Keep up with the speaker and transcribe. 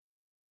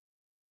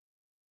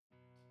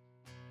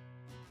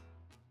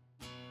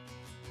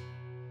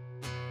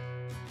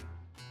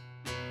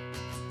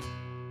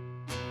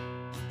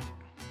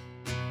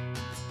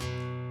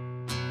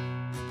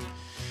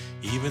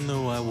Even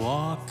though I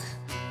walk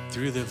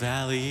through the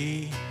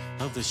valley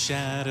of the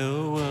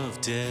shadow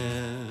of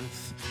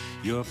death,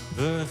 your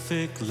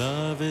perfect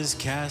love is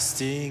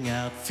casting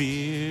out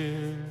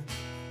fear.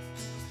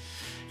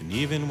 And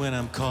even when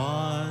I'm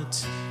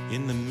caught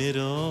in the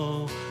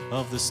middle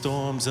of the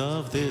storms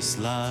of this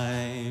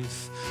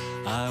life,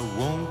 I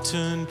won't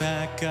turn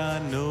back, I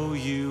know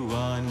you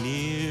are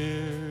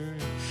near.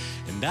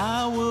 And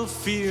I will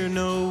fear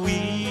no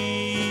evil,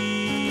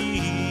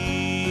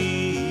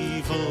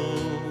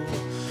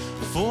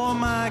 for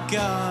my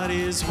God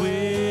is with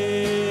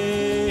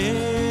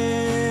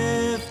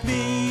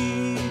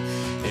me.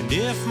 And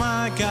if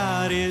my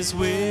God is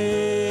with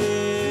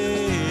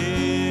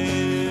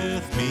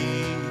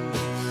me,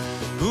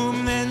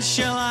 whom then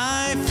shall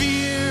I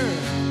fear?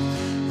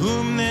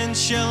 Whom then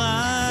shall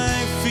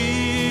I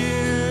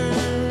fear?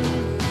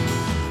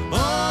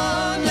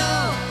 Oh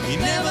no, he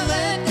never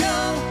let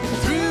go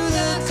through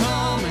the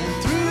calm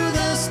and through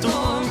the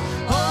storm.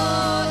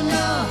 Oh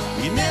no,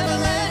 he never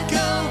let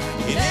go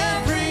in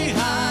every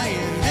high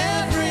and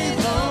every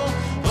low.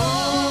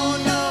 Oh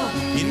no,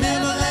 he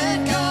never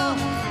let go.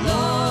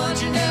 Lord,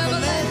 you never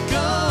let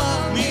go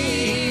of me.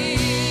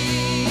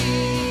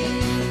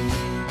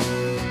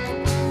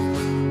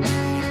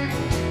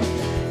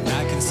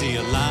 I can see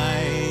a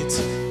light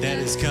that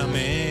is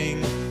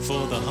coming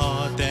for the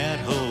heart that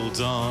holds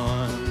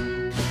on,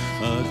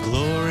 a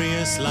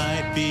glorious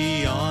light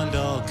beyond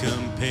all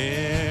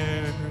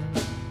compare.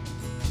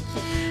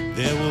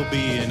 There will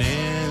be an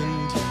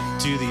end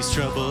to these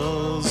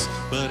troubles,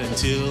 but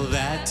until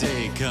that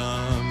day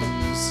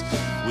comes,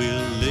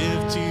 we'll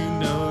live to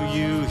know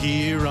you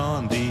here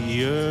on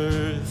the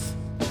earth.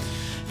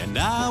 And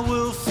I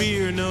will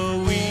fear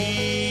no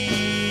evil,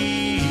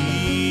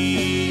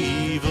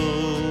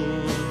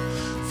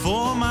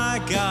 for my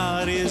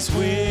God is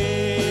with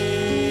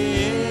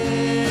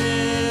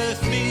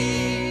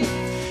me.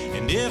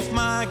 And if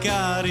my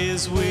God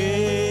is with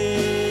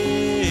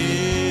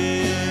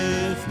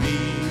me,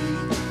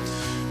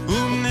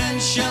 whom then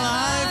shall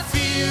I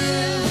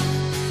fear?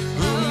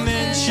 Whom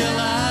then shall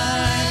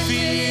I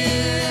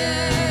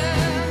fear?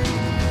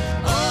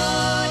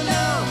 Oh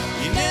no,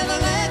 you never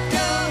let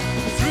go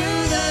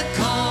through the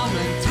calm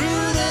and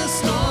through the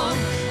storm.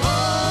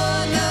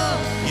 Oh no,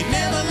 you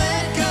never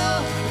let go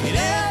in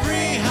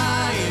every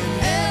high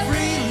and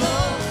every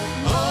low.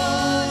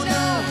 Oh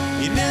no,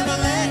 you never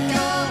let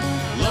go.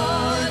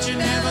 Lord, you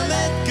never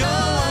let go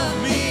of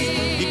me.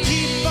 You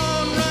keep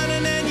on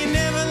running and you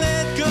never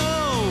let go.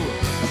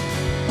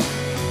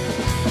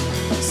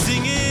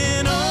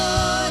 Singing,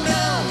 oh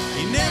no,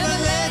 you never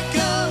let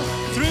go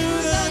through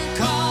the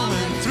calm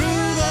and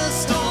through the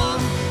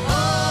storm.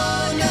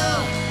 Oh no,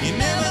 you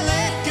never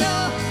let go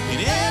in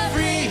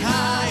every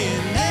high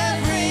and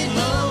every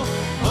low.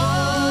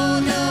 Oh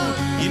no,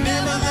 you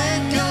never let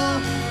go.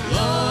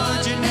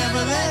 Lord, you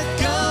never let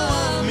go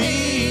of me.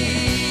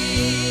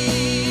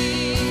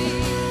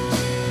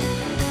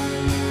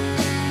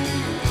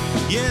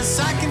 Yes,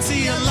 I can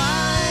see a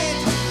light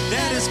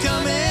that is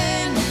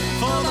coming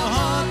for the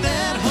heart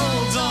that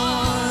holds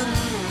on.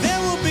 There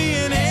will be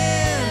an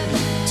end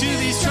to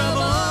these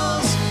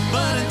troubles,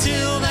 but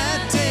until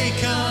that day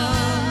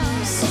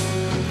comes,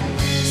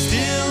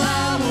 still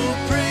I will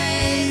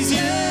praise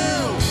you.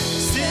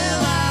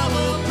 Still I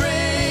will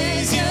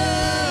praise you.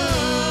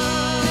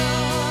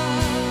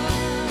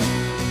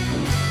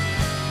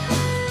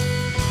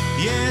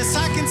 Yes,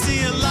 I can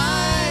see a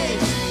light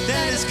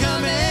that is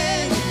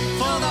coming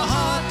for the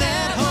heart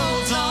that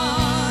holds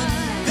on.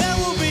 There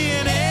will be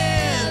an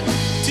end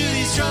to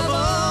these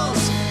troubles,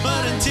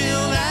 but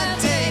until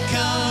that day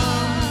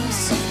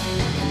comes,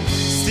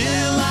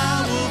 still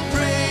I will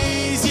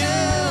praise you.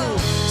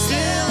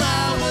 Still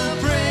I will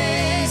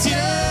praise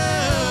you.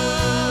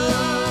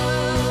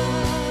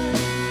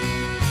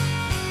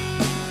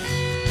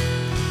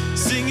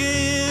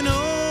 Singing,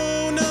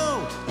 oh no,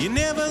 you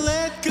never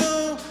let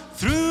go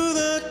through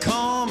the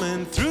calm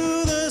and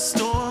through the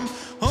storm.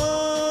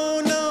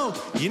 Oh no,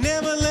 you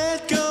never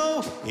let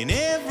go in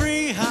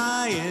every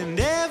high and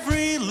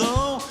every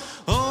low.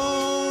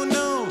 Oh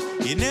no,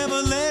 you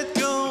never let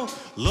go.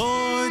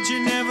 Lord, you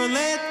never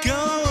let go.